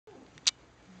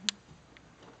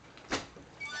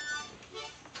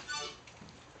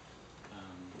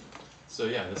So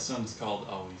yeah, this song's called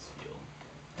Always Feel.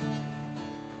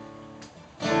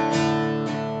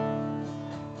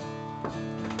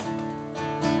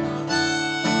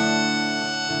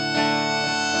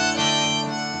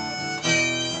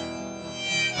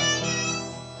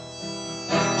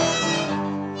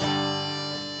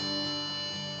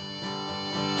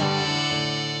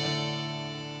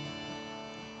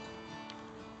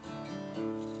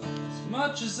 As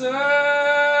much as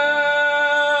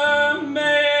I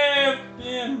may have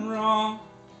been wrong,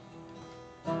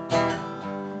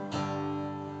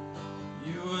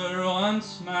 you were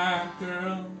once my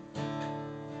girl.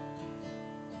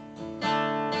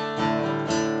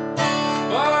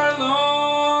 Far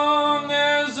long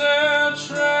as I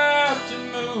tried to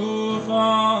move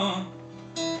on,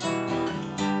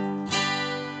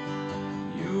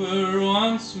 you were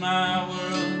once my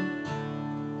world.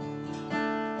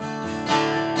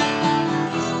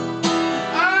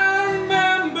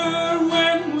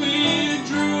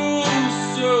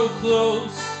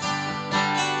 Close,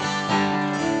 a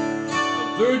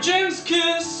virgin's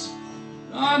kiss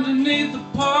underneath the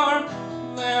park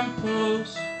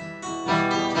lamppost.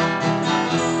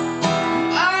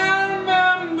 I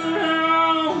remember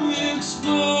how we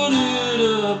exploded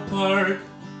apart.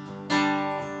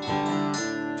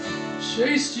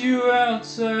 Chased you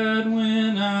outside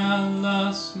when I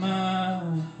lost my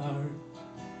heart.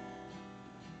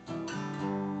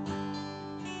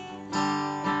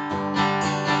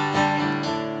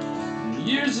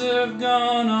 Years have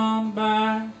gone on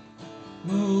by,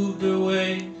 moved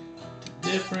away to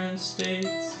different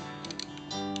states,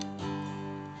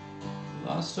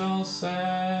 lost all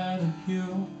sight of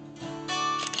you.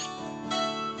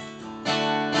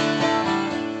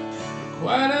 For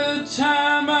quite a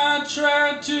time I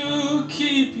tried to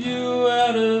keep you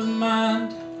out of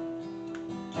mind.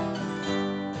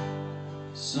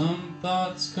 Some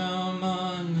thoughts come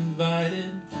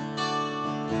uninvited.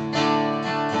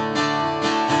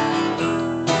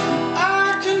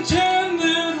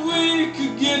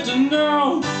 Get to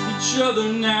know each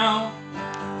other now.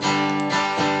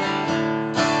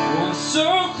 Once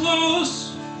so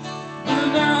close,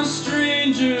 but now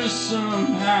strangers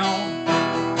somehow.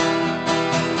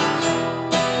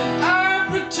 I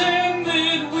pretend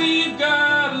that we've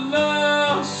got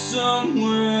love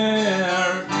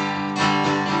somewhere,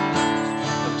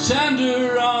 a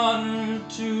tender honor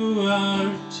to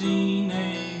our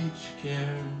teenage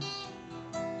cares.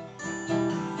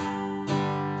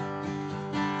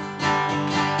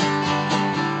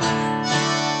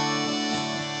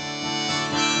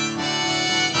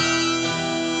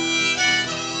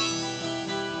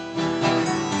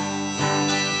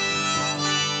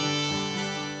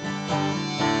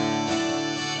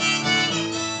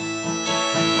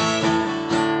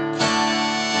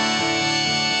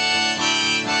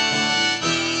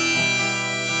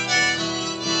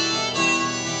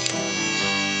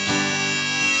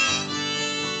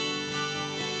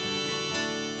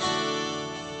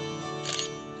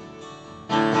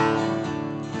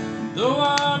 Though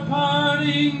our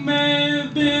parting may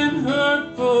have been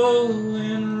hurtful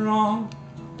and wrong,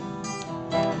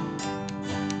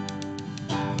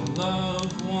 the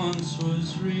love once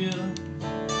was real.